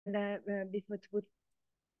before to put,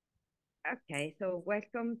 okay, so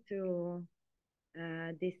welcome to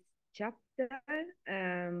this chapter.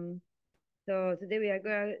 So today we are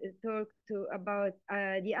going to talk about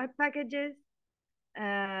the art packages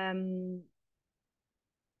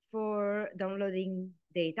for downloading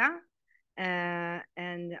data.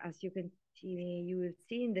 And as you can see, you will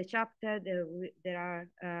see in the chapter, there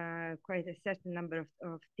are quite a certain number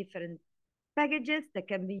of different packages that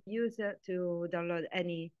can be used to download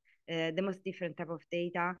the most different type of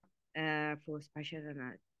data for spatial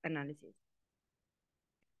analysis.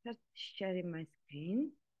 Start sharing my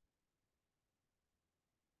screen.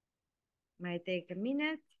 Might take a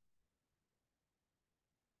minute.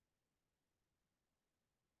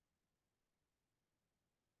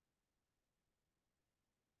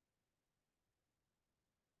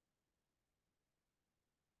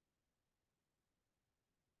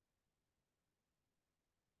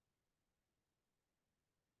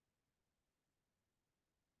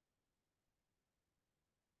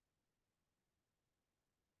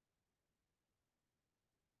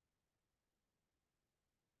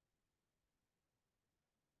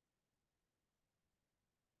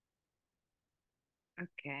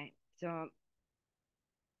 Okay, so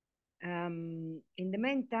in the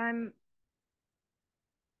meantime,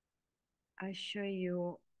 I show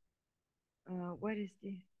you what is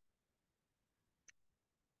this?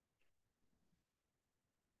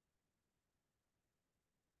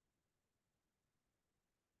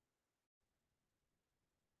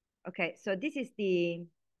 Okay, so this is the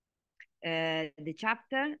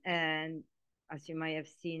chapter, and as you might have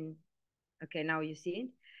seen, okay, now you see it.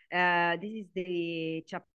 This is the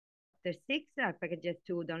chapter 6, packages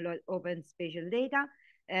to download open spatial data.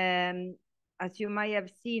 As you might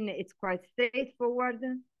have seen, it's quite straightforward.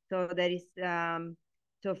 So there is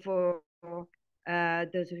so for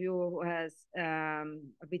those of you who has a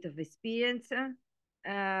bit of experience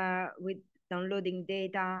with downloading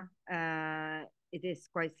data, it is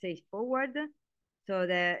quite straightforward. So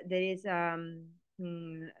there is a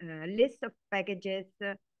list of packages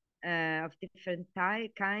of different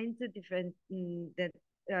kinds, different that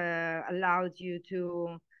allows you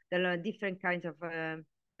to download different kinds of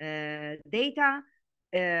data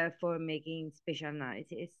for making spatial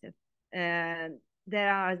analysis.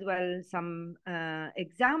 There are as well some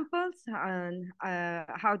examples on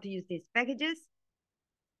how to use these packages.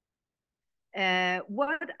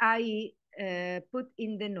 What I put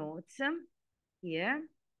in the notes here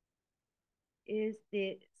is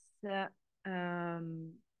this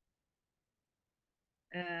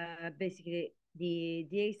basically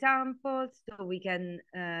the examples, so we can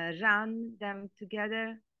run them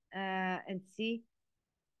together and see.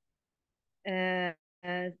 I'm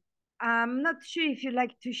not sure if you'd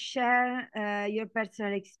like to share your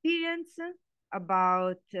personal experience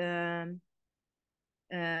about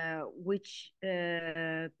which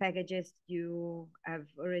packages you have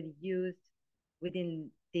already used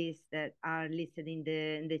within this that are listed in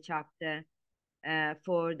the chapter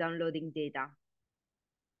for downloading data.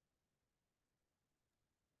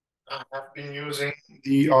 I have been using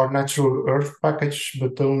the Our Natural Earth package,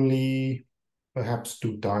 but only perhaps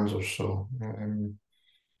 2 times or so.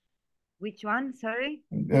 Which one? Sorry?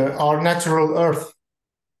 Our Natural Earth.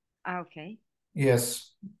 Okay.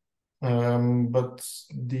 Yes. But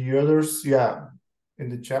the others, yeah, in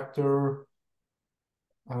the chapter,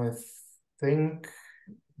 I think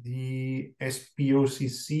the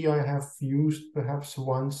SPOCC I have used perhaps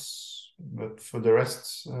once, but for the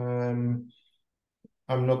rest,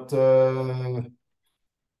 I'm not a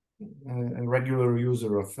regular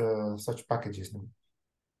user of such packages now.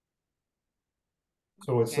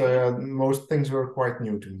 So it's most things were quite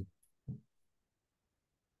new to me.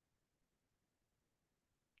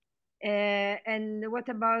 And what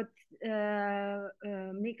about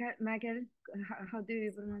Michael? How do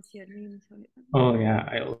you pronounce your name? Sorry. Oh yeah,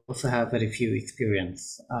 I also have very few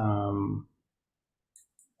experience.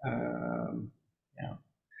 Yeah.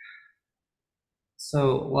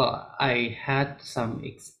 So well, I had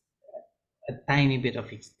a tiny bit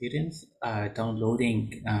of experience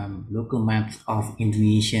downloading local maps of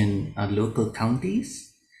Indonesian local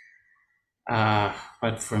counties.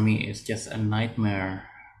 But for me, it's just a nightmare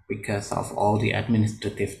because of all the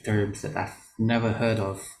administrative terms that I've never heard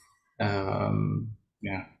of.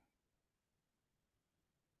 Yeah.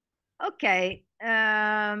 Okay.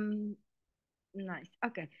 Nice.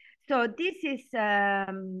 Okay. So this is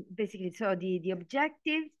basically, so the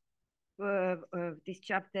objective of this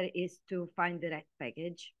chapter is to find the right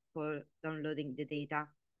package for downloading the data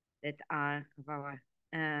that are of our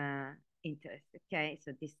interest. Okay.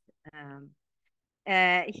 So this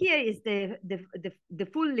Here is the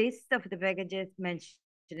full list of the packages mentioned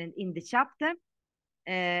in the chapter.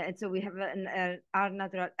 And so we have our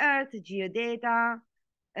natural Earth, geodata.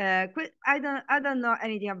 I don't know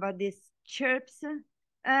anything about this chirps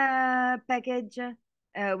package,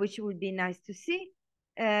 which would be nice to see.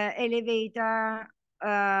 Elevator,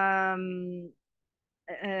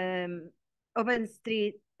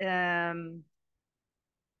 OpenStreet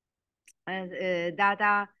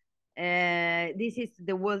data. This is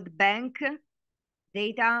the World Bank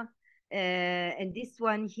data. And this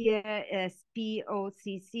one here,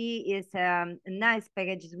 SPOCC, is a nice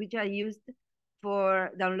packages which are used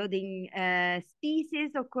for downloading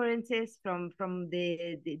species occurrences from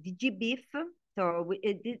the GBIF. So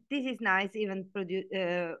this is nice, even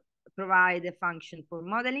provide a function for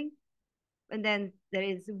modeling. And then there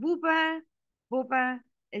is Whooper,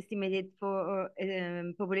 estimated for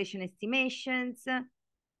population estimations.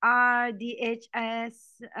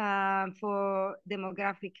 RDHS for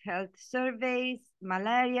demographic health surveys,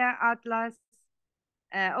 malaria atlas,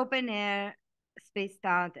 open air,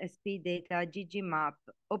 spacestat, SP data, GGMap,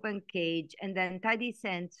 OpenCage, and then tidy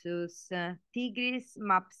census, Tigris,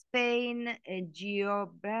 Map Spain,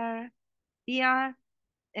 GeoBear, PR,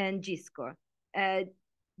 and GScore.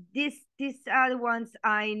 These are the ones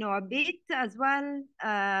I know a bit as well.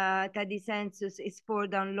 Tidy census is for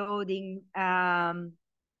downloading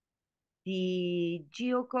the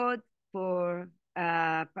geocode for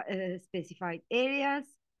specified areas.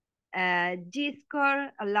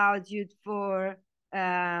 GScore allows you for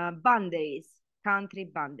boundaries, country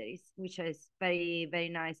boundaries, which is very, very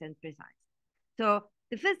nice and precise. So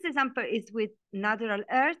the first example is with Natural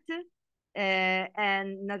Earth.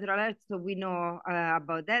 And Natural Earth, so we know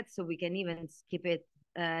about that, so we can even skip it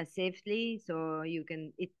safely. So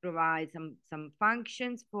it provides some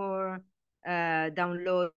functions for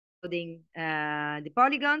downloading the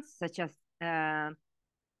polygons, such as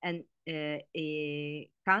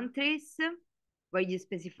countries, where you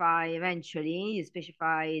specify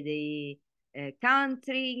the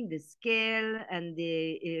country, the scale, and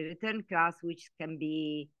the return class, which can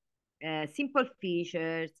be simple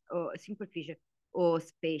feature or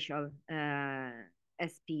spatial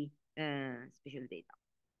SP spatial data.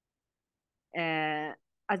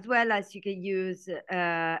 As well as you can use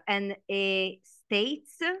NA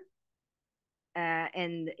states,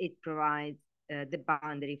 and it provides the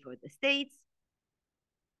boundary for the states.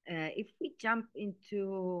 If we jump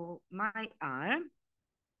into my R,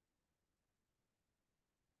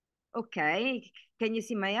 okay, can you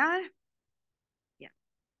see my R?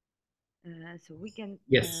 Yeah. So we can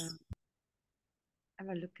Yes. have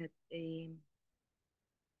a look at the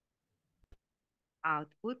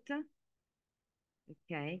output.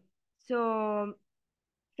 Okay, so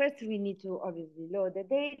first we need to obviously load the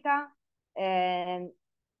data, and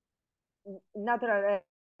Natural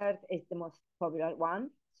Earth is the most popular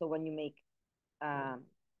one. So when you make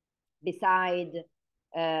beside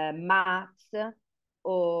maps,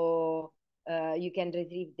 or you can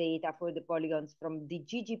retrieve data for the polygons from the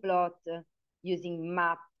ggplot using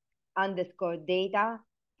map underscore data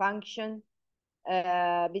function.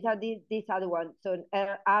 Besides this other one, so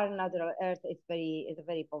our Natural Earth is a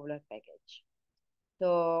very popular package.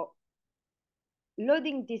 So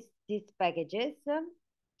loading these packages,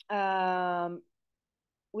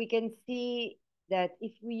 we can see that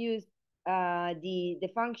if we use the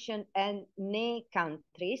function NA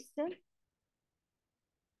countries,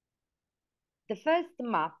 the first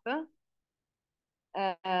map,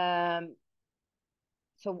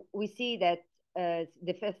 so we see that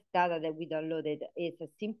the first data that we downloaded is a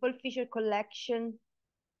simple feature collection,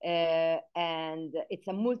 and it's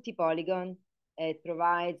a multi-polygon. It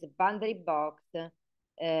provides a boundary box,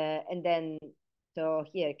 and then, so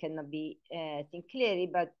here it cannot be seen clearly,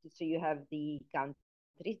 but so you have the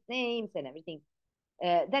countries names and everything.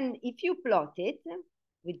 Then if you plot it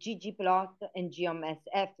with ggplot and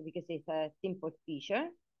geomsf, because it's a simple feature,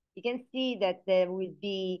 you can see that there will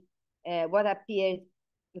be what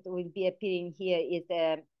will be appearing here is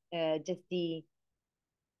just the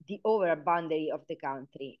overall boundary of the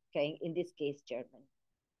country, okay, in this case Germany.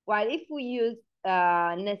 While if we use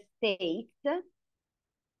states,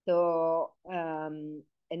 so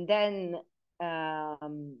and then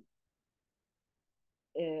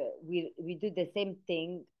we do the same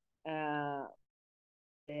thing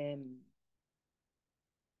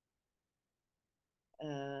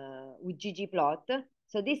with ggplot.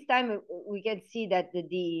 So this time we can see that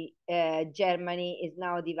the Germany is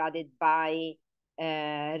now divided by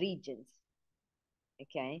regions.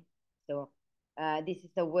 Okay, so this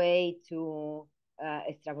is a way to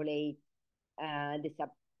extrapolate the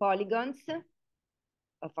subpolygons.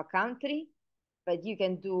 of a country, but you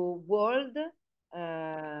can do world,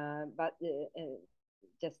 but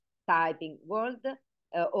just typing world,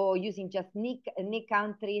 or using just nick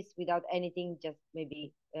countries without anything, just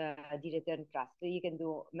maybe the return class. So you can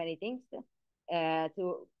do many things.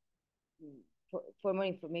 For more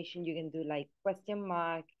information, you can do like question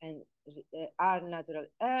mark and our natural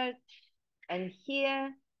earth. And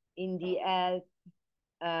here in the help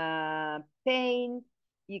pane,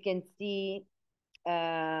 you can see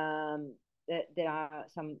that there are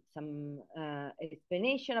some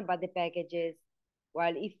explanation about the packages.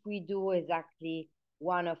 While if we do exactly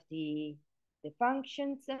one of the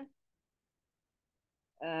functions,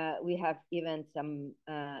 we have even some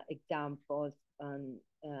examples on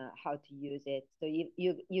how to use it. So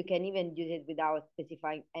you can even use it without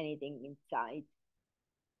specifying anything inside.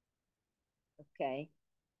 Okay.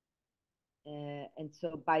 And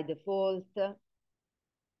so by default,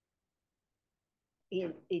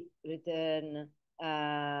 it return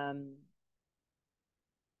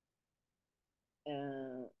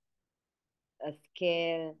a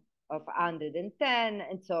scale of 110,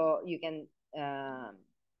 and so you can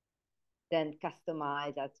then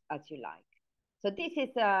customize as you like. So this is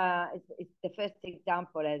it's the first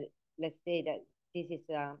example, and let's say that this is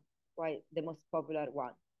quite the most popular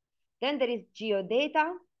one. Then there is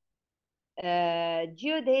geodata.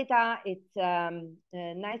 Geodata, it's a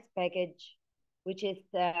nice package which is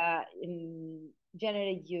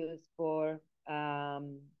generally used for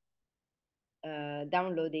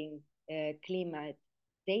downloading climate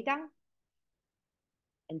data.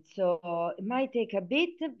 And so it might take a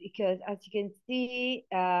bit because, as you can see,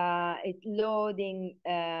 it's loading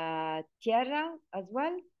Tierra as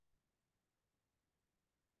well.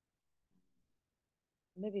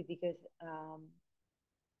 Maybe because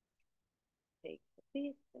take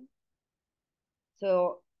this.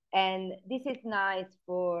 So, and this is nice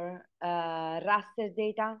for raster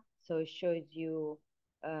data. So it shows you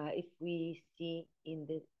if we see in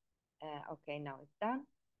the, okay, now it's done.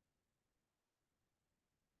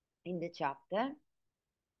 In the chapter.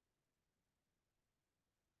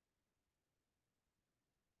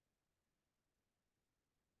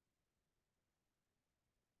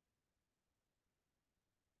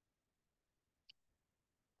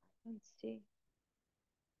 Let's see.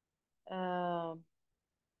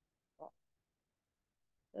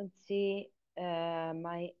 Let's see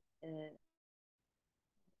my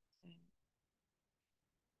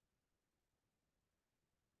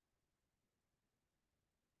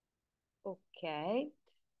okay.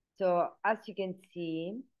 So as you can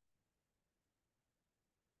see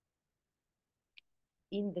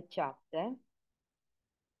in the chapter,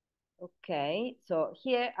 okay, so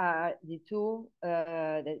here are the two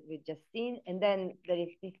that we've just seen, and then there is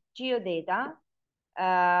this geodata,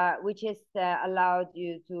 which is allowed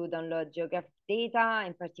you to download geographic data,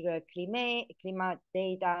 in particular climate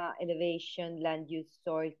data, elevation, land use,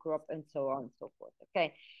 soil, crop, and so on and so forth.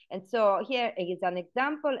 Okay, and so here is an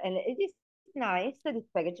example, and it is nice, this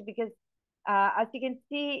package, because as you can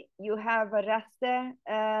see, you have a raster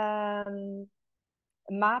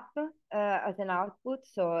map as an output,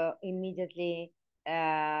 so immediately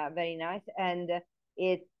very nice, and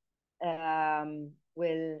it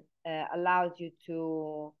will allow you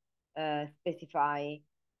to specify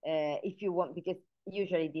if you want, because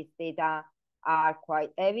usually these data are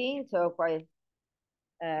quite heavy, so quite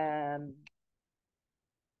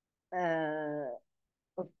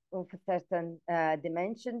of a certain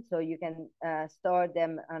dimension, so you can store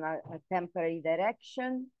them on a temporary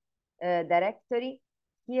directory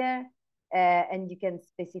here, and you can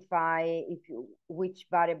specify which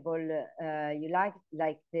variable you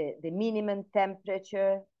like the minimum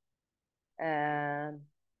temperature, and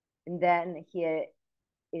then here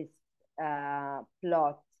is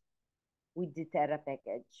plot with the Terra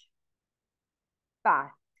package.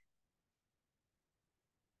 But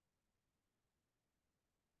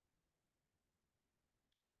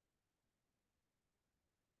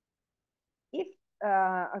if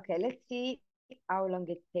okay, let's see how long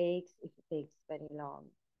it takes, if it takes very long.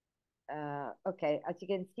 Okay, as you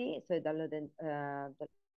can see, so it downloaded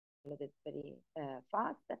very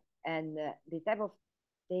fast, and the type of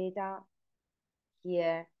data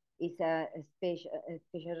here is a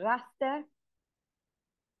spatial raster.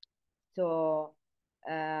 So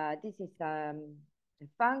this is a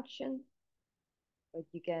function, but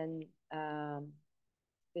you can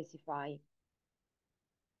specify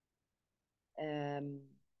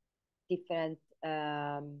different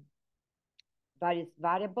various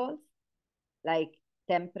variables like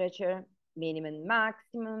temperature, minimum,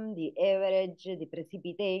 maximum, the average, the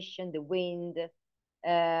precipitation, the wind,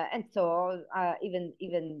 And so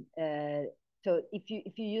so if you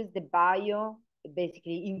use the bio, it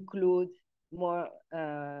basically include more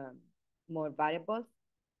variables,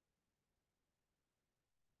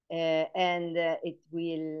 and it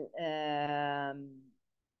will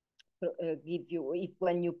give you, if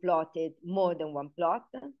when you plotted more than one plot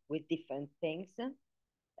with different things,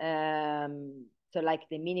 so like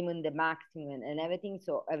the minimum, the maximum, and everything.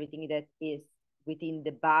 So everything that is within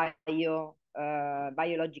the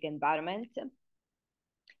biological environment.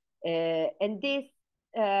 And this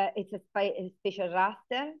it's a spatial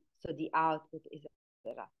raster, so the output is a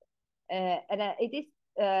raster. And it is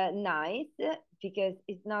nice because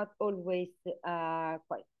it's not always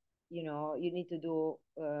quite, you need to do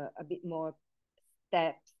a bit more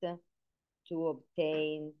steps to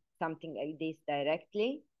obtain something like this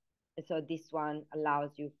directly. So this one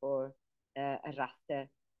allows you for a raster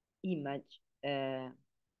image,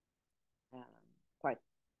 quite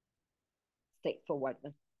straightforward.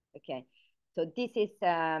 Okay, so this is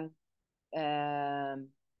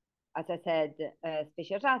as I said,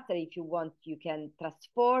 spatial raster. If you want, you can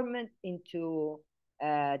transform it into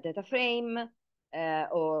a data frame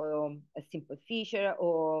or a simple feature,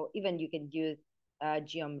 or even you can use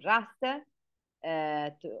geom raster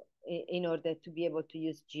in order to be able to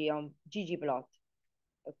use ggplot.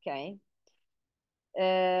 Okay.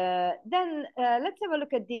 Then let's have a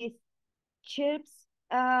look at this chirps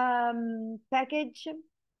package.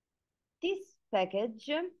 This package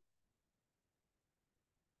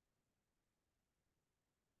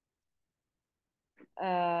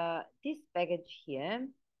here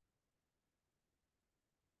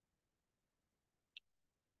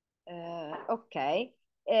okay,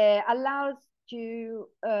 allows to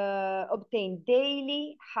obtain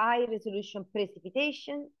daily high resolution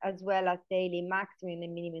precipitation as well as daily maximum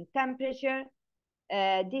and minimum temperature.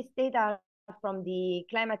 This data are from the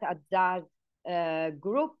climate hazard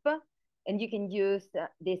group, and you can use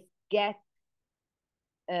this get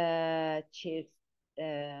chirps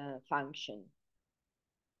function.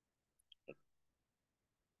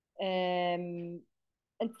 And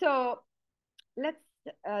so let's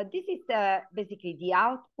this is basically the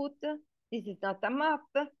output. This is not a map,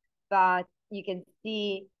 but you can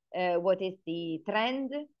see what is the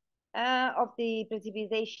trend of the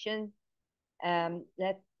precipitation.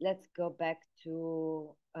 Let's go back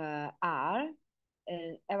to R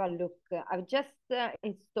and have a look. I've just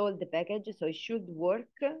installed the package, so it should work.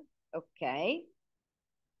 Okay.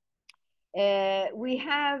 We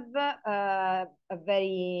have a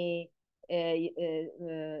very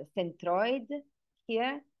centroid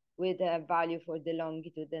here with a value for the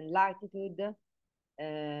longitude and latitude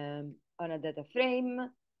on a data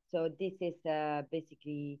frame. So this is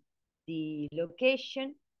basically the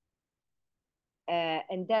location.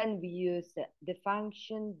 And then we use the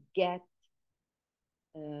function get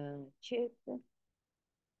chip,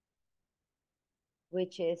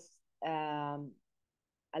 which is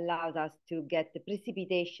allows us to get the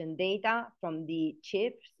precipitation data from the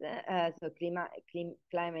chips, so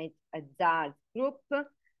climate hazard group.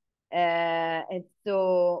 And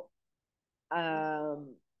so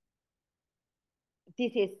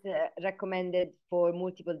this is recommended for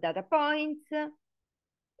multiple data points.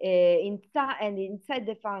 Inside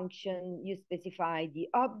the function, you specify the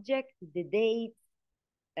object, the date.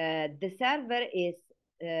 The server is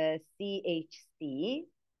CHC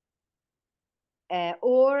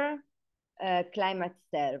or climate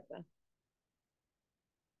serve.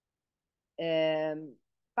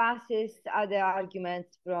 Passes other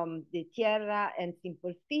arguments from the Tierra and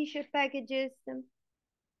simple feature packages.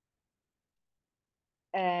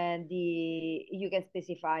 And you can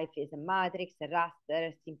specify if it's a matrix, a raster,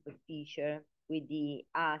 a simple feature with the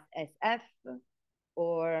as SF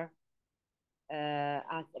or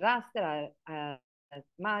as raster, as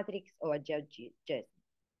matrix, or a GeoGSM.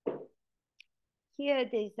 Here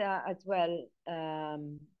there's as well a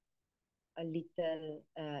little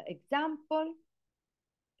example.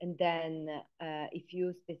 And then if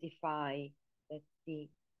you specify, let's see,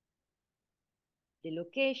 the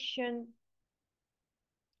location.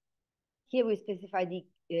 Here we specify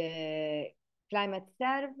the climate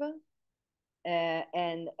serve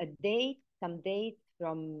and a date, some date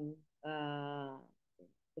from the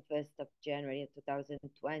 1st of January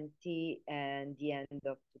 2020 and the end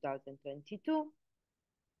of 2022,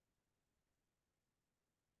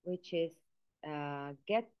 which is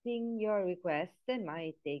getting your request. It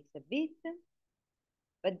might take a bit,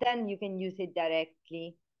 but then you can use it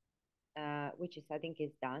directly, which is, I think,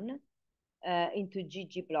 is done, into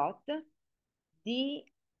ggplot.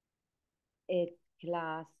 It's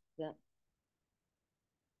class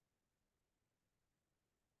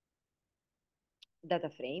data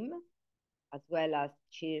frame, as well as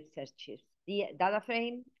chirps and chirps data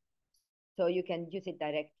frame. So you can use it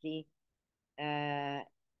directly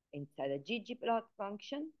inside a ggplot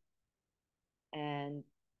function, and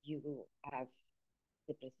you have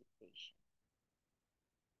the presentation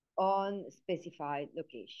on specified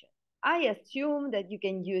location. I assume that you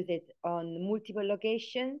can use it on multiple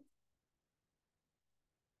locations.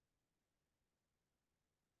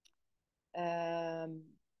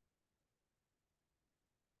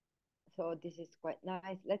 So this is quite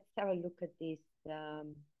nice. Let's have a look at this,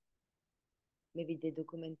 maybe the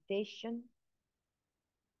documentation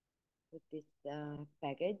with this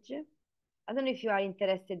package. I don't know if you are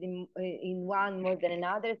interested in one more than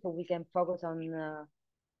another, so we can focus on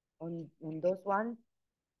those ones.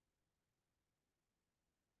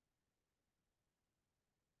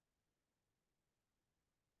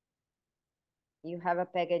 You have a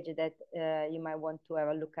package that you might want to have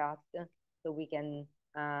a look at, so we can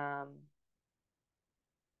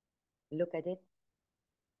look at it.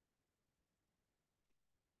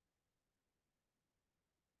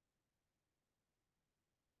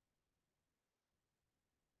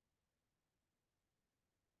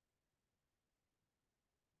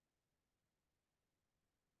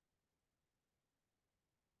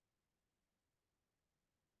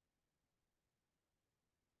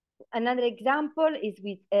 Another example is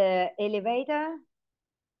with elevator.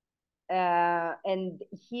 And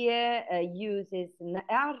here uses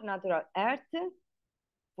our natural earth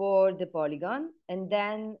for the polygon, and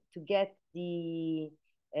then to get the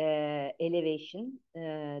elevation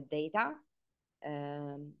data,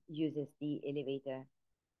 uses the elevator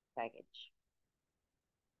package.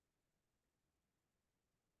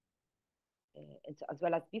 And so, as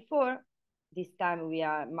well as before, this time we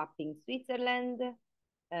are mapping Switzerland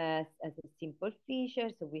as a simple feature.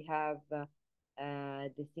 So we have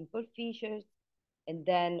the simple features, and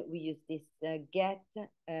then we use this get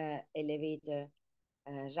elevator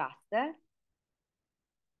raster,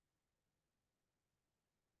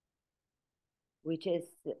 which is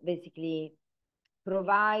basically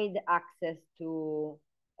provide access to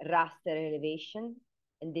raster elevation,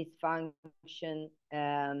 and this function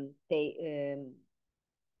take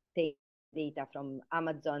data from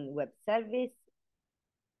Amazon Web Service,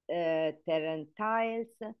 terrain tiles,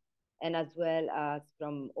 and as well as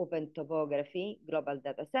from Open Topography global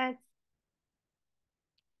data sets.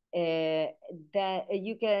 That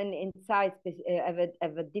you can inside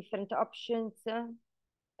have a different options.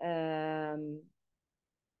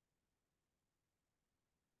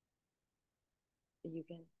 You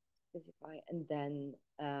can specify, and then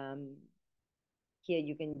here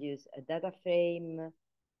you can use a data frame,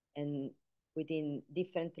 and within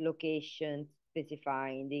different locations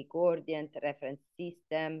specifying the coordinate reference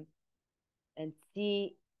system, and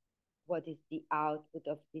see what is the output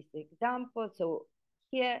of this example. So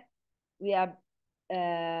here we have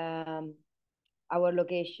our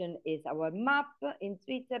location is our map in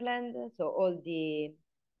Switzerland. So all the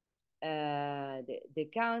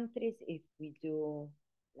countries, if we do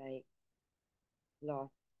like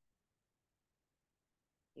plot,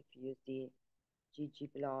 if you use the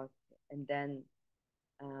ggplot, and then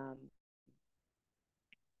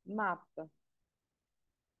map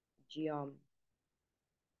geom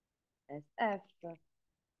sf,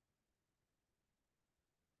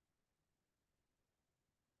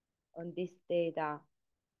 on this data,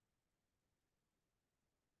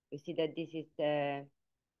 you see that this is the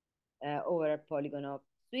overall polygon of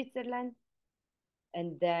Switzerland,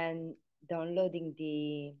 and then downloading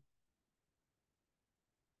the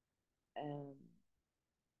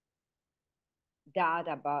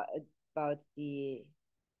data about the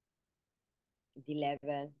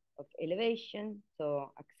level of elevation,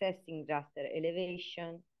 so accessing raster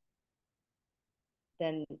elevation.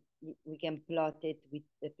 Then we can plot it with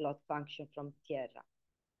the plot function from Tierra.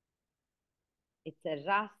 It's a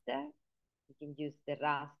raster. We can use the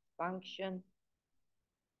rast function.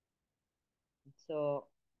 So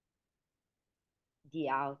the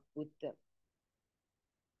output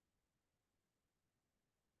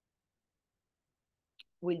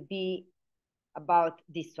will be about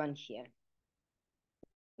this one here,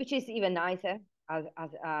 which is even nicer as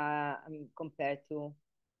compared to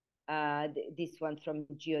this one from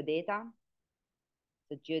Geodata.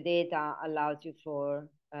 So Geodata allows you for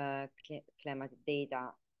climatic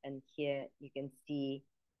data, and here you can see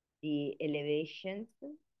the elevations.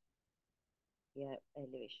 Yeah,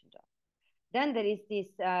 elevation data. Then there is this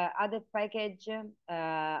other package.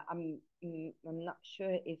 I'm not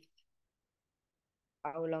sure if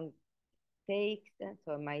how long it takes,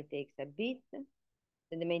 so it might take a bit.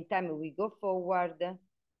 In the meantime, we go forward.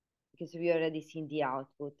 You because we already seen the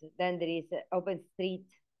output. Then there is OpenStreet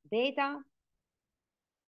data,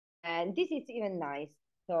 and this is even nice.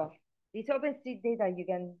 So this OpenStreet data, you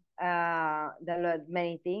can download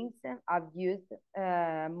many things. I've used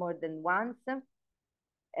more than once.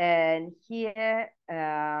 And here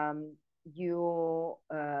you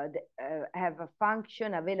have a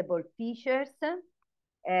function, available features,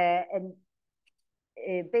 and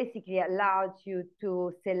it basically allows you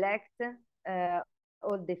to select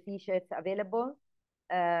all the features available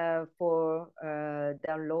for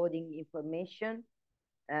downloading information.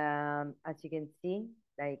 As you can see,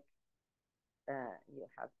 like you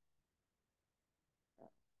have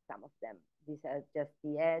some of them. These are just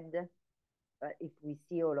the head, but if we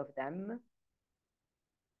see all of them,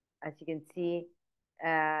 as you can see,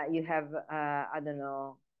 you have, I don't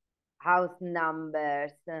know, house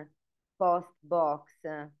numbers, post box,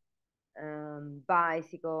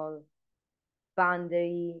 bicycle,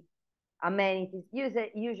 boundary, amenities.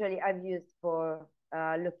 Usually I've used for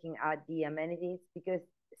looking at the amenities, because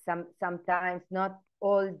sometimes not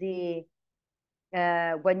all the,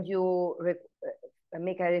 when you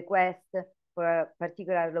make a request for a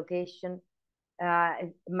particular location,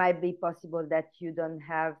 it might be possible that you don't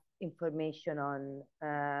have information on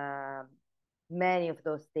many of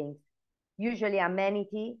those things. Usually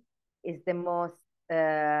amenity is the most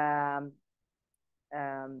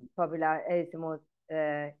popular, is the most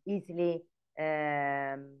easily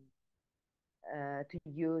to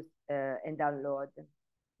use and download,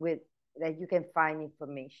 with that you can find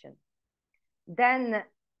information. Then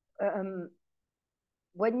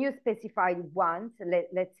when you specify once,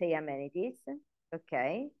 let's say amenities,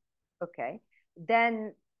 okay,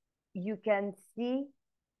 then you can see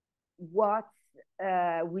what's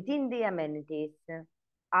within the amenities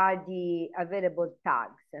are the available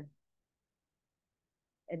tags.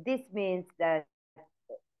 This means that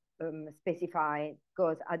specify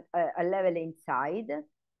goes a level inside,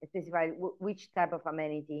 specify which type of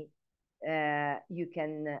amenity you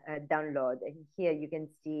can download. And here you can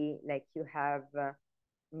see, like, you have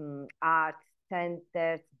art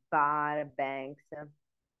centers, bar, banks,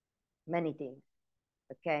 many things.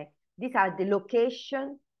 Okay, these are the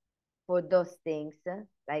location for those things,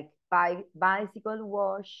 like bicycle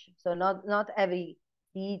wash. So not every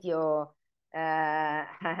city or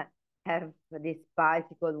have this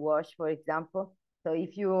bicycle wash, for example. So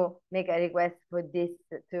if you make a request for this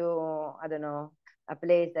to, I don't know, a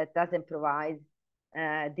place that doesn't provide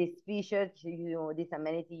this feature, this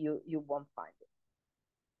amenity, you won't find it.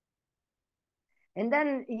 And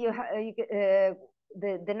then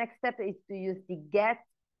the next step is to use the get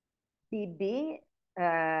DB.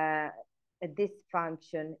 This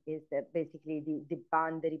function is basically the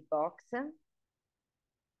boundary box.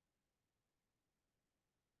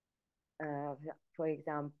 For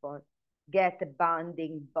example, get a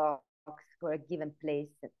bounding box for a given place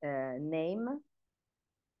name.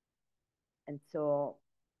 And so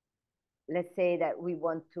let's say that we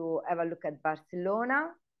want to have a look at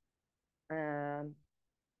Barcelona.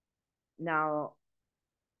 Now,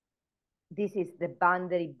 this is the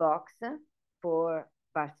boundary box for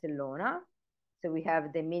Barcelona. So we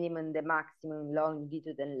have the minimum, the maximum,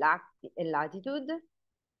 longitude and latitude.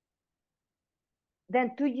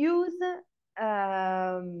 Then to use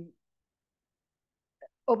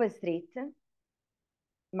OpenStreet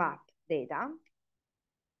map data,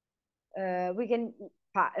 we can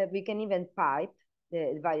even pipe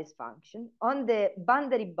the various function. On the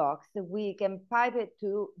boundary box, we can pipe it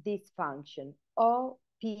to this function,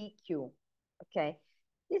 OPQ. Okay,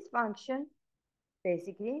 this function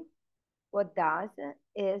basically what does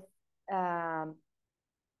is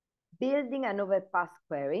building an overpass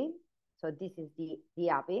query. So this is the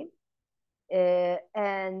API,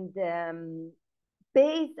 and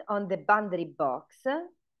based on the boundary box, it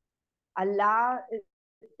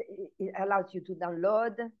allows you to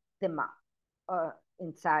download the map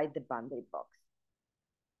inside the boundary box.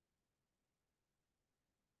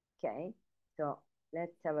 Okay, so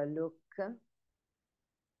let's have a look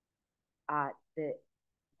at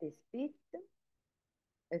this bit.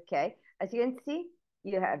 Okay, as you can see,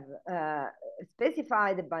 you have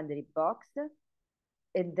specified the boundary box,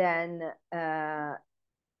 and then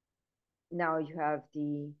now you have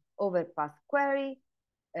the overpass query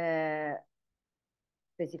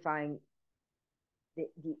specifying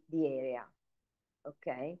the area.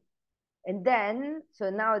 Okay, and then so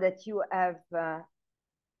now that you have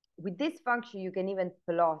with this function, you can even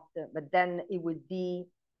plot, but then it would be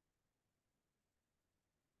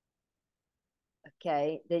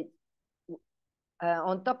okay.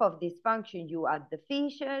 On top of this function, you add the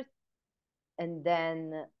features, and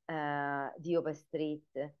then the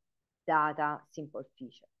OpenStreet data simple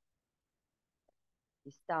feature.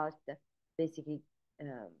 We start basically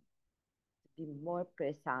to be more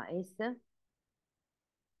precise.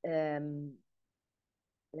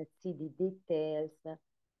 Let's see the details.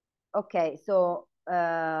 Okay, so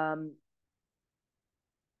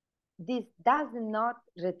this does not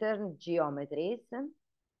return geometries.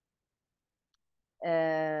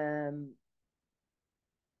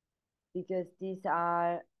 Because these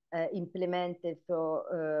are implemented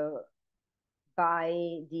by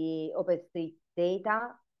the OpenStreetData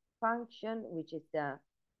function, which is the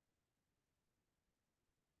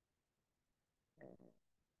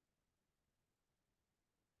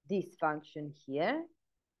this function here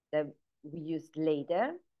that we use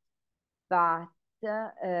later, but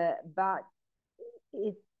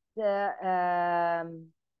it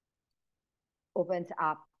opens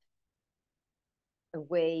up a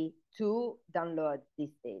way to download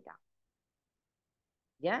this data.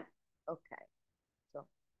 Yeah, okay. So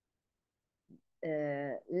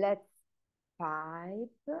let's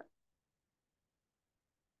pipe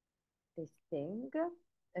this thing.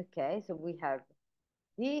 Okay, so we have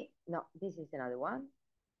no, this is another one.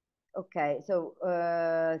 Okay, so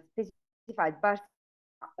specified, but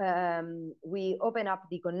we open up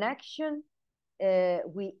the connection.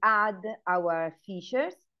 We add our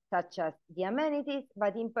features such as the amenities,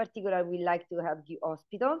 but in particular, we like to have the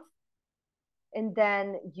hospitals, and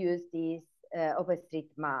then use this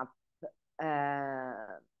OpenStreetMap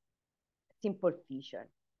simple feature.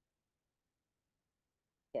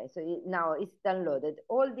 Okay, so now it's downloaded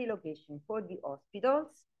all the location for the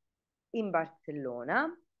hospitals in Barcelona.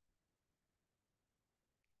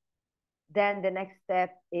 Then the next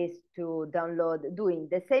step is to download, doing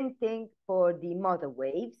the same thing for the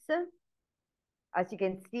motorways. As you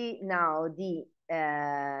can see now,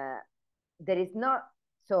 there is not,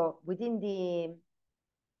 so within the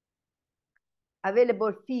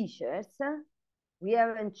available features, we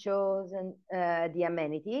haven't chosen the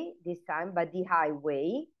amenity this time, but the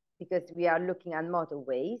highway, because we are looking at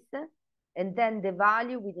motorways. And then the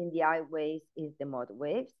value within the highways is the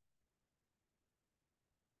motorways.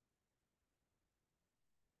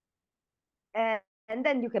 And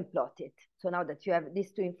then you can plot it. So now that you have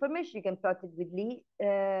these two information, you can plot it with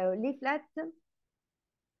leaflet.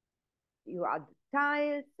 You add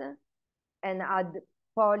tiles and add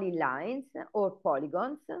polylines or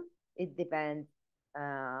polygons. It depends.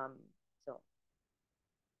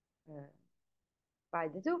 By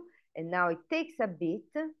the two. And now it takes a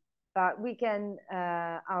bit, but we can,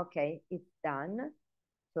 okay, it's done.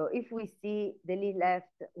 So if we see the leaf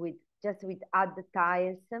left with just with add the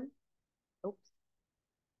tiles, oops,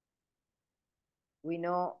 we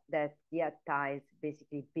know that the add tiles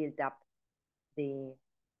basically build up a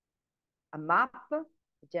map, a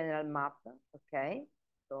general map, okay?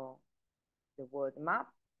 So the world map,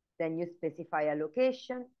 then you specify a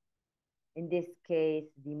location. In this case,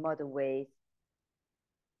 the motorways,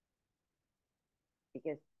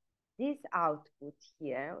 because this output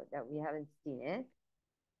here that we haven't seen it.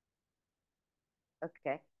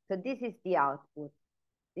 Okay, so this is the output.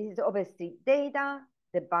 This is OpenStreetData,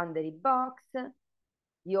 the boundary box,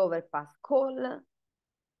 the overpass call,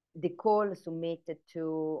 the call submitted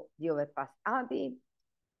to the overpass API,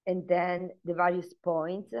 and then the various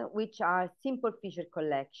points, which are simple feature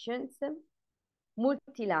collections.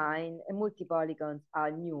 Multi-line and multi-polygons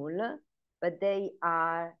are null, but they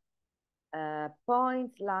are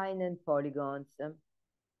points, line, and polygons. So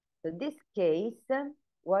in this case,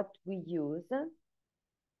 what we use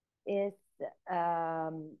is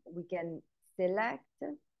we can select,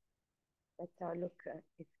 let's have a look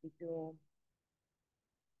if we do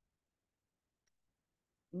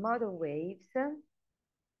model waves,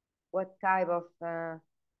 what type of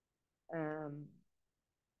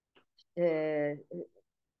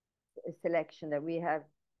selection that we have.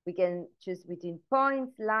 We can choose between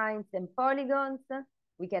points, lines, and polygons.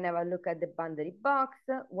 We can have a look at the boundary box.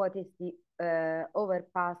 What is the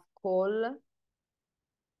overpass call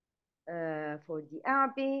for the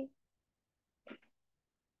API?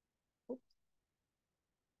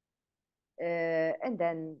 And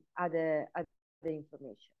then other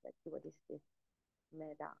information. Let's see, what is this?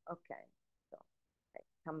 Meta. Okay. So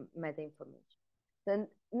some meta information. So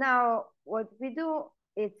now what we do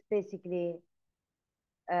is basically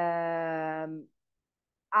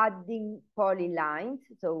adding polylines.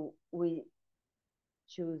 So we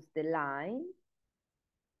choose the line.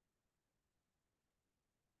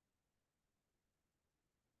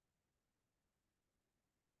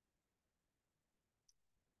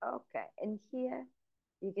 Okay, and here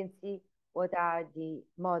you can see what are the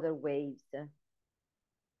model waves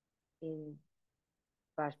in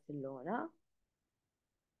Barcelona.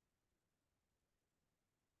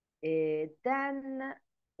 Then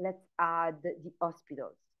let's add the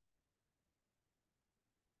hospitals.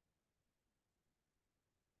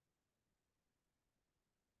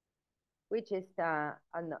 Which is,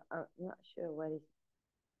 I'm not sure what is.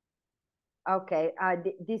 Okay,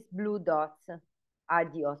 these blue dots are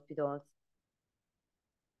the hospitals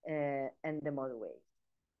and the motorways.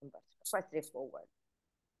 Quite straightforward.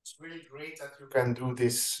 It's really great that you can do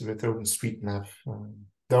this with OpenStreetMap.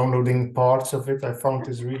 Downloading parts of it, I found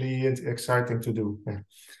is really exciting to do. Yeah.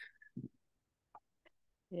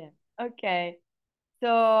 Yeah. Okay.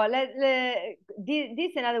 So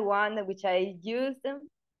this another one which I used.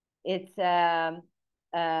 It's the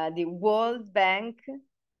World Bank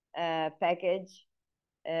package.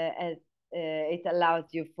 And it allows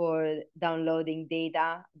you for downloading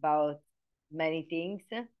data about many things.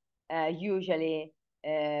 Usually,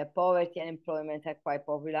 poverty and employment are quite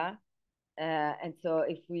popular. And so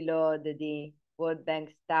if we load the World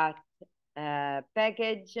Bank Stats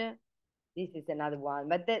package, this is another one.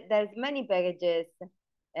 But there's many packages.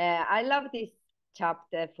 I love this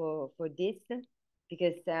chapter for this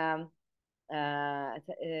because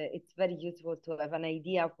it's very useful to have an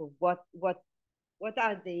idea for what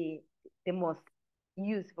are the most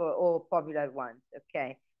useful or popular ones.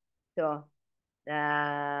 Okay, so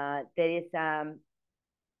there is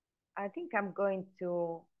I think I'm going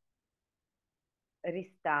to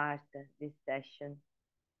restart this session.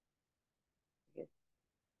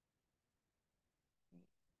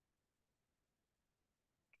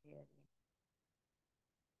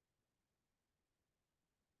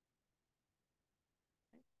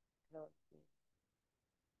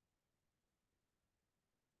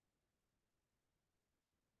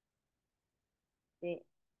 The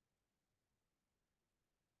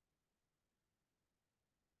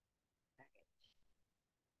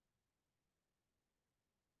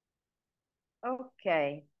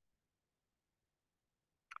Okay.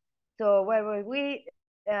 So where were we?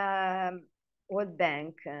 World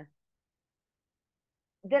Bank.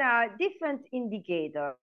 There are different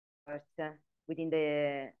indicators within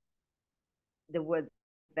the World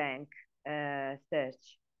Bank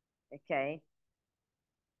search. Okay.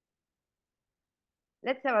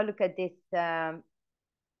 Let's have a look at this. The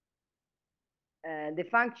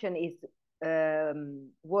function is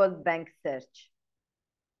World Bank search.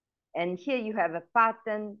 And here you have a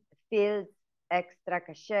pattern, fields, extra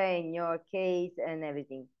cache in your case, and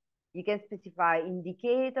everything. You can specify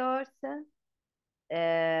indicators,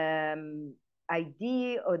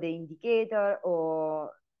 ID or the indicator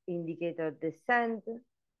or indicator descent.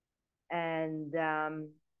 And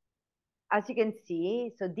as you can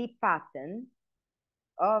see, so the pattern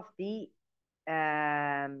of the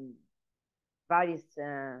various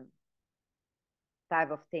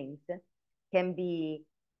type of things can be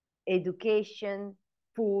education,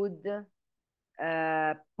 food,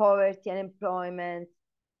 poverty and employment.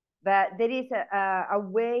 But there is a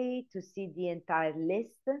way to see the entire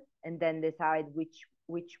list and then decide which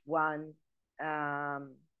one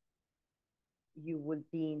you would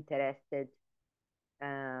be interested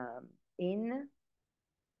in.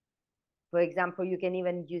 For example, you can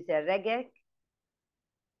even use a regex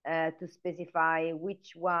to specify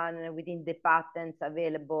which one within the patterns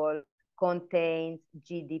available contains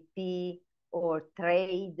GDP or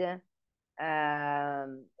trade.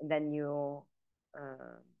 Then you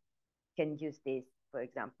can use this, for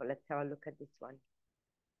example. Let's have a look at this one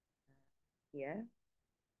here.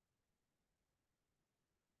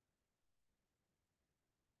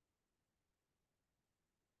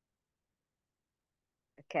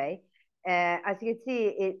 Okay. As you can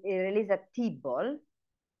see, it releases a table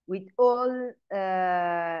with all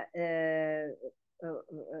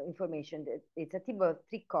information. It's a table of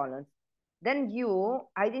 3 columns. Then you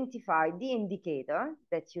identify the indicator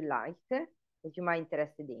that you like, that you might be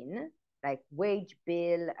interested in, like wage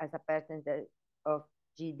bill as a percentage of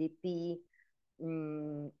GDP.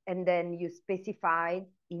 And then you specify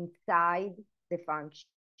inside the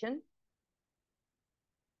function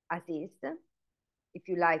as is. If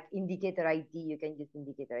you like indicator ID, you can use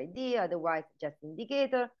indicator ID, otherwise just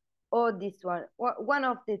indicator, or this one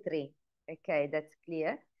of the 3. Okay, that's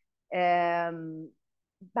clear.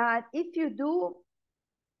 But if you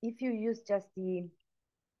use just the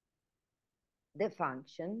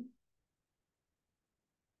function,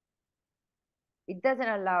 it doesn't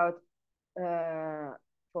allow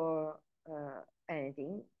for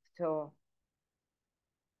anything. So,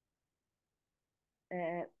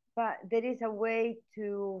 but there is a way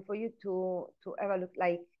for you to have a look,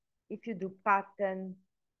 like if you do pattern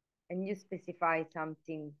and you specify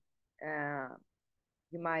something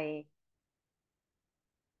you might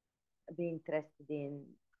be interested in.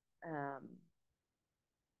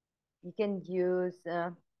 You can use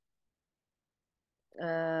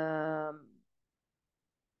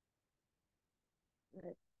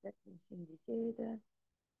let me indicator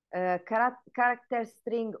character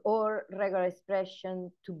string or regular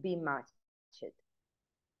expression to be matched.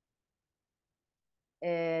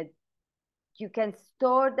 You can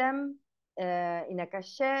store them in a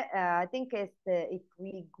cache. I think it's if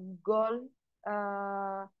we Google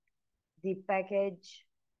the package,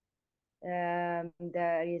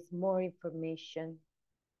 there is more information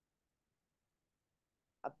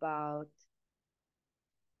about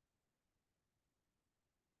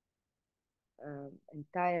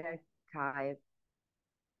entire archive.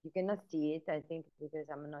 You cannot see it, I think, because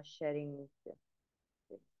I'm not sharing it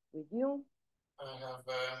with you. I have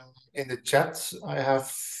in the chat, I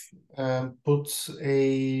have put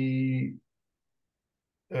a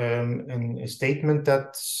statement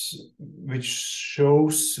which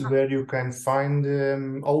shows where you can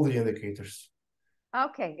find all the indicators.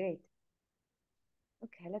 Okay, great.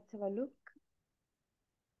 Okay, let's have a look.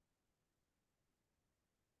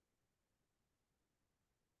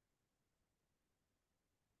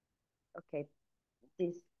 Okay,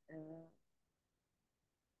 this.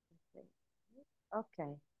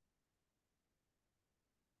 Okay.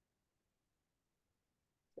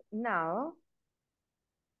 Now,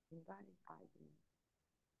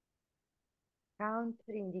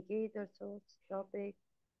 country, indicator, source, topic,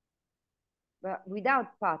 but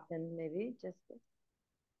without pattern, maybe just.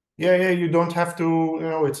 Yeah, you don't have to. You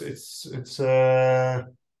know, it's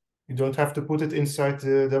you don't have to put it inside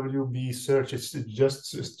the WB search. It's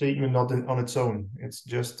just a statement on its own. It's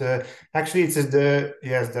just actually it's the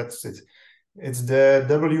yes, that's it. It's the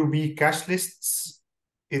WB cache lists.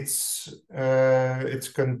 It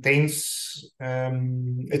contains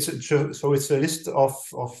so it's a list of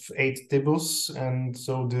 8 tables, and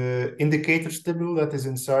so the indicators table that is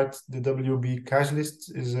inside the WB cache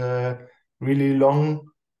list is a really long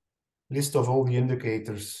list of all the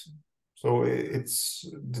indicators. So it's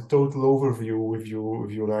the total overview, if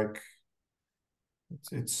you like.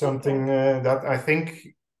 It's something that I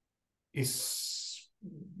think is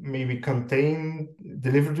maybe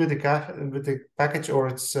delivered with the package, or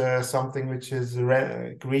it's something which is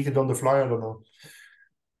created on the fly. I don't know.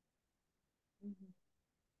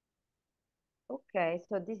 Okay,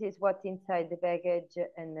 so this is what's inside the package,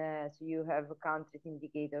 and so you have countries,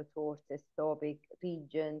 indicators, sources, topic,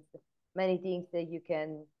 regions, many things that you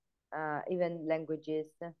can, even languages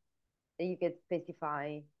that you can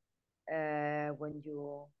specify when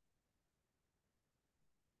you.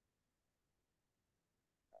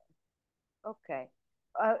 Okay,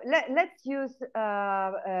 let's use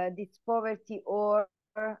this poverty or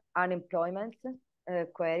unemployment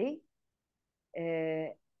query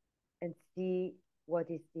and see what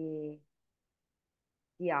is the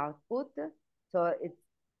output. So it's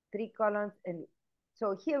 3 columns, and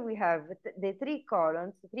so here we have the 3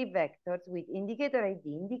 columns, 3 vectors with indicator ID,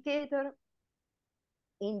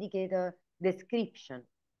 indicator description.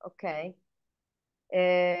 Okay.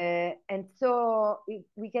 And so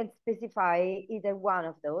we can specify either one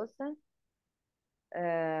of those,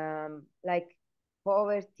 like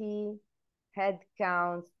poverty, head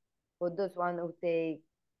counts for those one who take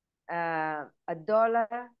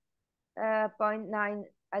 $1.9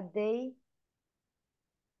 a day,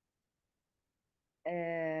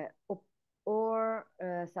 or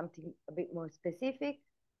something a bit more specific.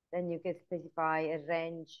 Then you can specify a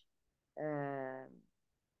range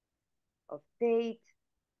of date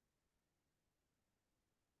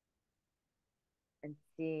and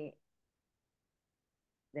see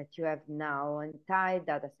that you have now an entire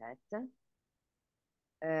data set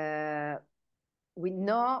with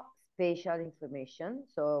no spatial information,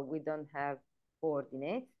 so we don't have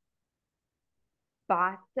coordinates,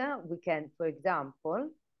 but we can, for example,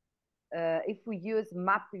 if we use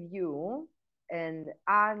map view and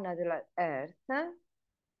our natural earth,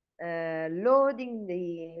 loading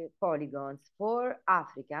the polygons for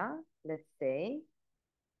Africa, let's say,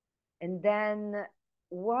 and then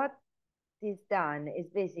what is done is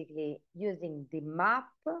basically using the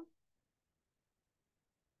map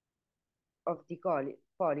of the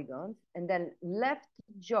polygons and then left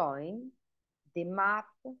join the map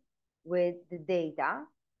with the data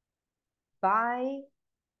by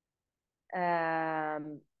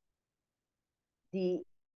the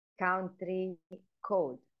country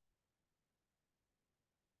code,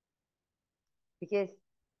 because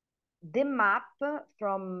the map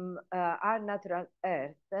from our natural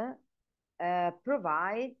earth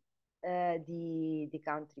provides the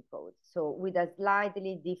country code. So with a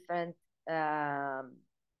slightly different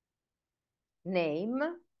name,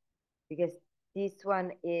 because this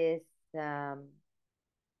one is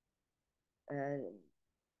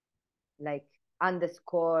like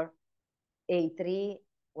underscore A3,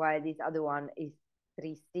 while this other one is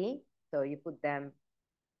 3C. So you put them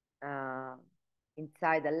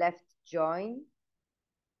inside the left join,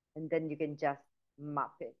 and then you can just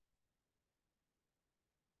map it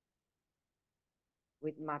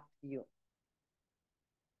with map view.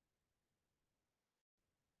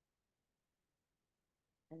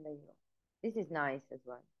 And there you go. This is nice as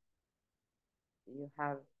well. You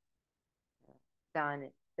have done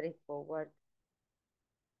it straightforward.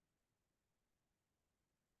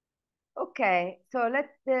 Okay, so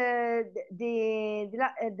let's the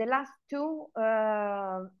last two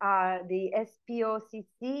are the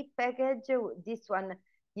SPOCC package. This one,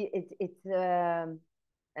 it's a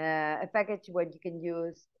package where you can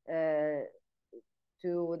use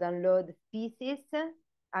to download species,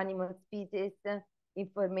 animal species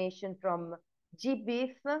information from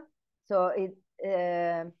GBIF. So it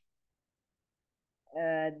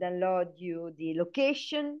download you the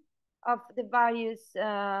location of the various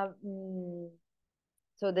so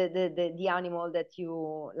the animal that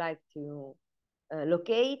you like to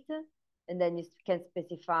locate, and then you can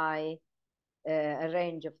specify a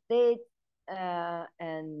range of dates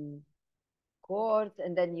and cohorts,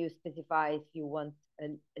 and then you specify if you want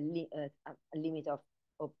a limit of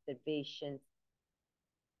observations,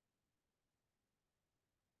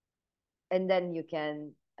 and then you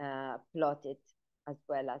can plot it as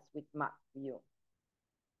well as with map view.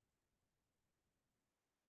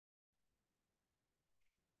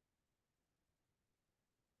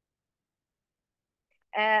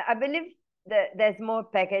 I believe that there's more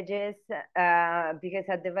packages because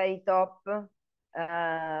at the very top of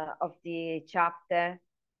the chapter,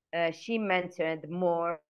 she mentioned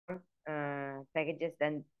more packages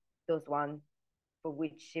than those ones for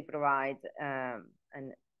which she provides an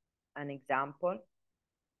example.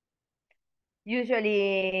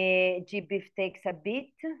 Usually GBIF takes a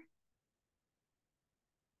bit.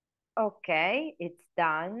 Okay, it's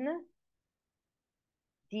done.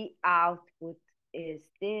 The output is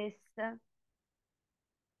this.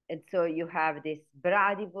 And so you have this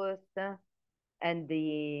Bradibus and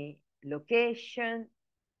the location,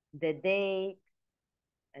 the date,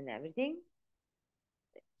 and everything.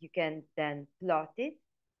 You can then plot it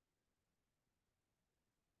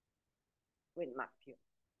with MapView.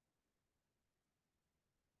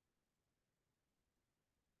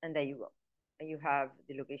 And there you go. And you have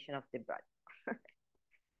the location of the Bradibus.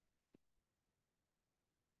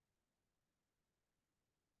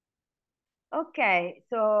 Okay,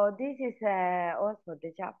 so this is also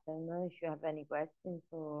the chapter. I don't know if you have any questions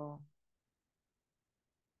or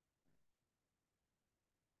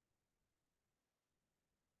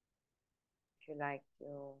if you like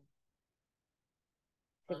to.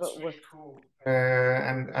 That's really cool.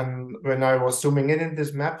 And when I was zooming in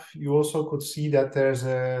this map, you also could see that there's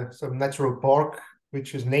some natural park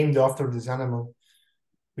which is named after this animal,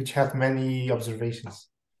 which had many observations.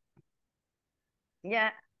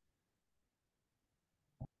 Yeah.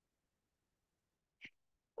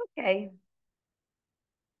 Okay.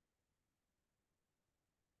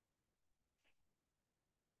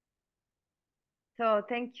 So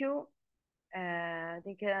thank you. I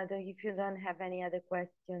think if you don't have any other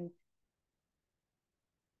questions.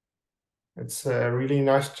 It's a really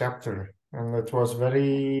nice chapter, and it was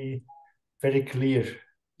very, very clear,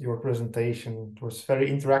 your presentation. It was very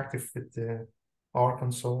interactive with the R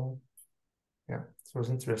console. Yeah, it was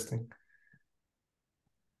interesting.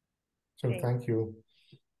 So Okay. thank you.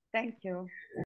 Thank you.